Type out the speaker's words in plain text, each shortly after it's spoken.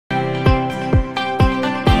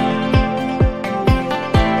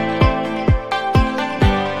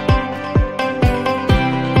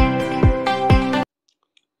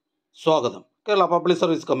സ്വാഗതം. Kerala public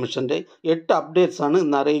service കമ്മീഷൻ്റെ 8 അപ്ഡേറ്റ്സാണ്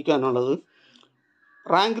ഇന്ന് അറിയിക്കാനുള്ളത്.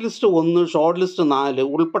 റാങ്ക് ലിസ്റ്റ് 1, ഷോർട്ട് ലിസ്റ്റ് 4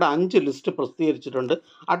 ഉൾപ്പെടെ 5 ലിസ്റ്റ് പ്രസിദ്ധീകരിച്ചിട്ടുണ്ട്.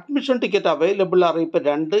 അഡ്മിഷൻ ടിക്കറ്റ് അവൈലബിൾ അറിയിപ്പ്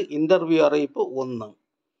 2, ഇൻ്റർവ്യൂ അറിയിപ്പ് 1.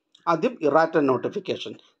 ആദ്യം ഇറാറ്റ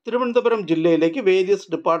നോട്ടിഫിക്കേഷൻ. തിരുവനന്തപുരം ജില്ലയിലേക്ക് various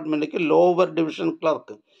ഡിപ്പാർട്ട്മെൻറ്റിലേക്ക് lower division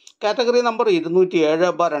clerk category number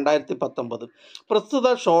 207/2019. പ്രസ്തുത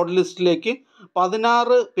ഷോർട്ട് ലിസ്റ്റിലേക്ക്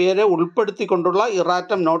 16 പേരെ ഉൾപ്പെടുത്തിക്കൊണ്ടുള്ള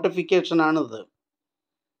ഇറാറ്റം നോട്ടിഫിക്കേഷനാണിത്.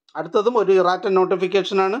 അടുത്തതും ഒരു ഇറാറ്റം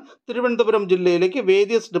നോട്ടിഫിക്കേഷനാണ്. തിരുവനന്തപുരം ജില്ലയിലേക്ക്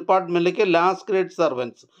various ഡിപ്പാർട്ട്മെൻറ്റിലേക്ക് last grade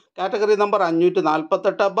servants category number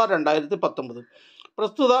 548/2019.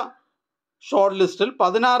 പ്രസ്തുത ഷോർട്ട് ലിസ്റ്റിൽ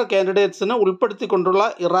 16 കാൻഡിഡേറ്റ്സിനെ ഉൾപ്പെടുത്തിക്കൊണ്ടുള്ള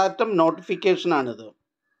ഇറാറ്റം നോട്ടിഫിക്കേഷനാണിത്.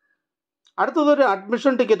 അടുത്തതൊരു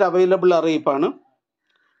അഡ്മിഷൻ ടിക്കറ്റ് അവൈലബിൾ അറിയിപ്പാണ്.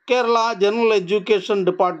 Kerala general education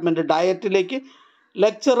department ഡയറ്റിലേക്ക്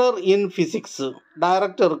lecturer in physics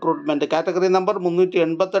direct recruitment category number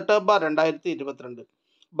 388/2022.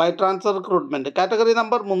 By transfer recruitment category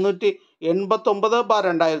number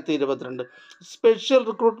 389/2022. Special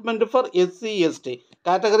recruitment for SC/ST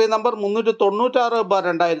category number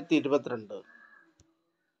 396/2022.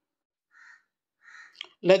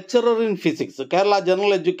 Lecturer in physics Kerala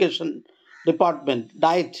general education department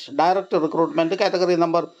direct recruitment category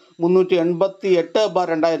number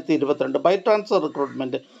 388/2022. By transfer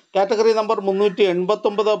recruitment category number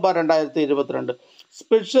 389/2022.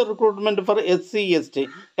 Special recruitment for SC/ST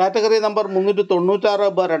category number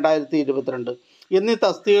 396/2022 എന്നീ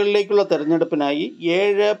തസ്തികകളിലേക്കുള്ള തെരഞ്ഞെടുപ്പിനായി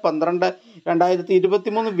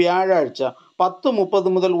 7/12/2023 വ്യാഴാഴ്ച 10:30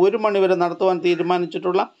 മുതൽ 1 മണി വരെ നടത്തുവാൻ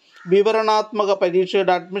തീരുമാനിച്ചിട്ടുള്ള വിവരണാത്മക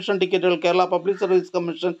പരീക്ഷയുടെ admission ടിക്കറ്റുകൾ Kerala public service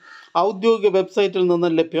commission ഔദ്യോഗിക വെബ്സൈറ്റിൽ നിന്ന്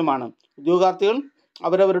ലഭ്യമാണ്. ഉദ്യോഗാർത്ഥികൾ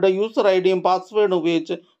അവരവരുടെ യൂസർ ഐഡിയും പാസ്വേഡും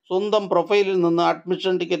ഉപയോഗിച്ച് സ്വന്തം പ്രൊഫൈലിൽ നിന്ന്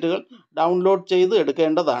അഡ്മിഷൻ ടിക്കറ്റുകൾ ഡൗൺലോഡ് ചെയ്ത്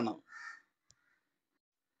എടുക്കേണ്ടതാണ്.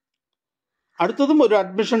 അടുത്തതും ഒരു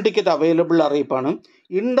അഡ്മിഷൻ ടിക്കറ്റ് അവൈലബിൾ അറിയിപ്പാണ്.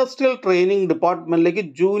 Industrial training ഡിപ്പാർട്ട്മെൻറ്റിലേക്ക്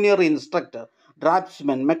junior instructor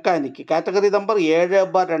draughtsman mechanic category number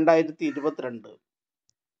 7/2022.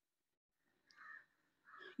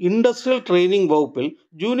 Industrial training വകുപ്പിൽ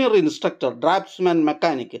junior instructor draughtsman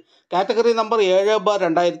mechanic category number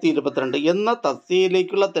 7/2022 എന്ന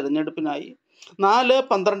തസ്തികയിലേക്കുള്ള തിരഞ്ഞെടുപ്പിനായി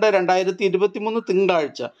 4/12/2023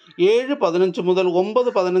 തിങ്കളാഴ്ച 7:15 മുതൽ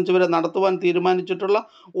 9:15 വരെ നടത്തുവാൻ തീരുമാനിച്ചിട്ടുള്ള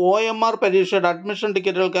OMR പരീക്ഷയുടെ അഡ്മിഷൻ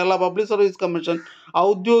ടിക്കറ്റുകൾ കേരള പബ്ലിക് സർവീസ് കമ്മീഷൻ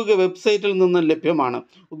ഔദ്യോഗിക വെബ്സൈറ്റിൽ നിന്ന് ലഭ്യമാണ്.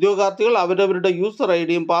 ഉദ്യോഗാർത്ഥികൾ അവരവരുടെ യൂസർ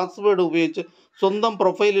ഐഡിയും പാസ്വേഡും ഉപയോഗിച്ച് സ്വന്തം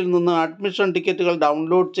പ്രൊഫൈലിൽ നിന്ന് അഡ്മിഷൻ ടിക്കറ്റുകൾ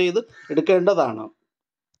ഡൗൺലോഡ് ചെയ്ത് എടുക്കേണ്ടതാണ്.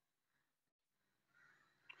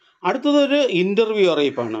 അടുത്തതൊരു ഇൻ്റർവ്യൂ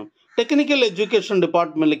അറിയിപ്പാണ്. Technical education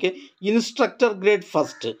ഡിപ്പാർട്ട്മെൻറ്റിലേക്ക് instructor grade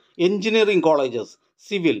first engineering colleges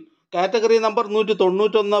civil category number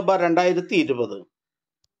 191/2020.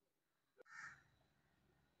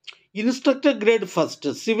 Instructor grade first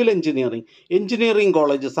civil engineering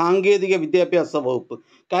college സാങ്കേതിക വിദ്യാഭ്യാസ വകുപ്പ്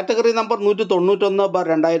കാറ്റഗറി നമ്പർ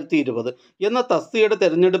 191/2020 എന്ന തസ്തികയുടെ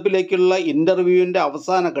തിരഞ്ഞെടുപ്പിലേക്കുള്ള ഇൻ്റർവ്യൂവിൻ്റെ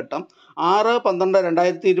അവസാന ഘട്ടം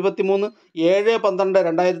 6/12/2023,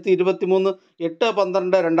 7/12/2023,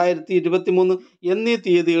 8/12/2023 എന്നീ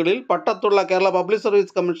തീയതികളിൽ പട്ടത്തുള്ള കേരള പബ്ലിക്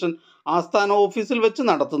സർവീസ് കമ്മീഷൻ ആസ്ഥാന ഓഫീസിൽ വെച്ച്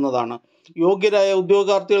നടത്തുന്നതാണ്. യോഗ്യരായ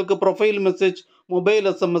ഉദ്യോഗാർത്ഥികൾക്ക് പ്രൊഫൈൽ മെസ്സേജ്, മൊബൈൽ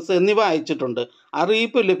SMS എന്നിവ അയച്ചിട്ടുണ്ട്.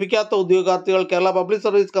 അറിയിപ്പ് ലഭിക്കാത്ത ഉദ്യോഗാർത്ഥികൾ Kerala public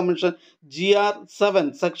service commission GR 7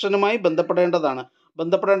 സെക്ഷനുമായി ബന്ധപ്പെടേണ്ടതാണ്.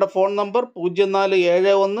 ബന്ധപ്പെടേണ്ട ഫോൺ നമ്പർ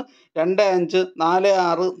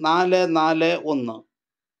 047125464441.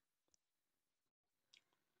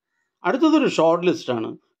 അടുത്തതൊരു ഷോർട്ട് ലിസ്റ്റാണ്.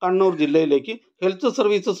 കണ്ണൂർ ജില്ലയിലേക്ക് health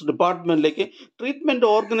services ഡിപ്പാർട്ട്മെൻറ്റിലേക്ക് treatment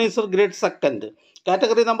organiser grade second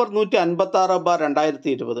category number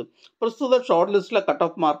 155/2020. പ്രസ്തുത ഷോർട്ട് ലിസ്റ്റിലെ കട്ട്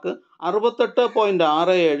ഓഫ് മാർക്ക്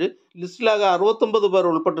 68.67. ലിസ്റ്റിലാകെ 69 പേർ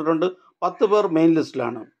ഉൾപ്പെട്ടിട്ടുണ്ട്. 10 പേർ മെയിൻ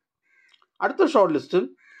ലിസ്റ്റിലാണ്. അടുത്ത ഷോർട്ട് ലിസ്റ്റിൽ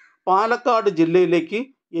പാലക്കാട് ജില്ലയിലേക്ക്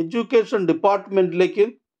education ഡിപ്പാർട്ട്മെൻറ്റിലേക്ക്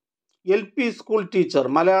LP school teacher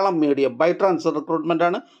Malayalam medium by transfer recruitment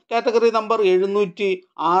ആണ്. Category number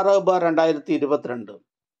 706/2022.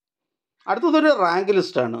 അടുത്തതൊരു റാങ്ക്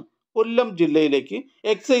ലിസ്റ്റാണ്. കൊല്ലം ജില്ലയിലേക്ക്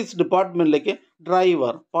excise ഡിപ്പാർട്ട്മെൻറ്റിലേക്ക്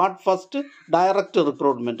driver part first direct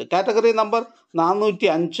recruitment category number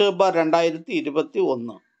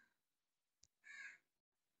 405/2021.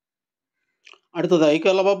 അടുത്തതായി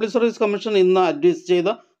കേരള പബ്ലിക് സർവീസ് കമ്മീഷൻ ഇന്ന് അഡ്വൈസ് ചെയ്ത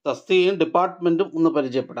തസ്തികയും ഡിപ്പാർട്ട്മെൻറ്റും ഒന്ന്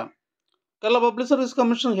പരിചയപ്പെടാം. Kerala public service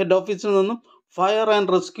commission head ഓഫീസിൽ നിന്നും fire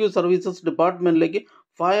and rescue services ഡിപ്പാർട്ട്മെൻറ്റിലേക്ക്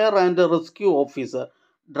fire and rescue officer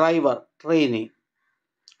driver trainee.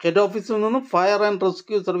 Head ഓഫീസിൽ നിന്നും fire and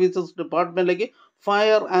rescue services ഡിപ്പാർട്ട്മെൻറ്റിലേക്ക്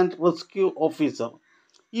fire and rescue officer.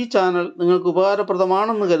 ഈ ചാനൽ നിങ്ങൾക്ക്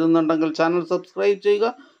ഉപകാരപ്രദമാണെന്ന് കരുതുന്നുണ്ടെങ്കിൽ ചാനൽ സബ്സ്ക്രൈബ് ചെയ്യുക,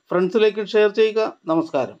 ഫ്രണ്ട്സിലേക്ക് ഷെയർ ചെയ്യുക.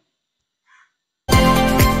 നമസ്കാരം.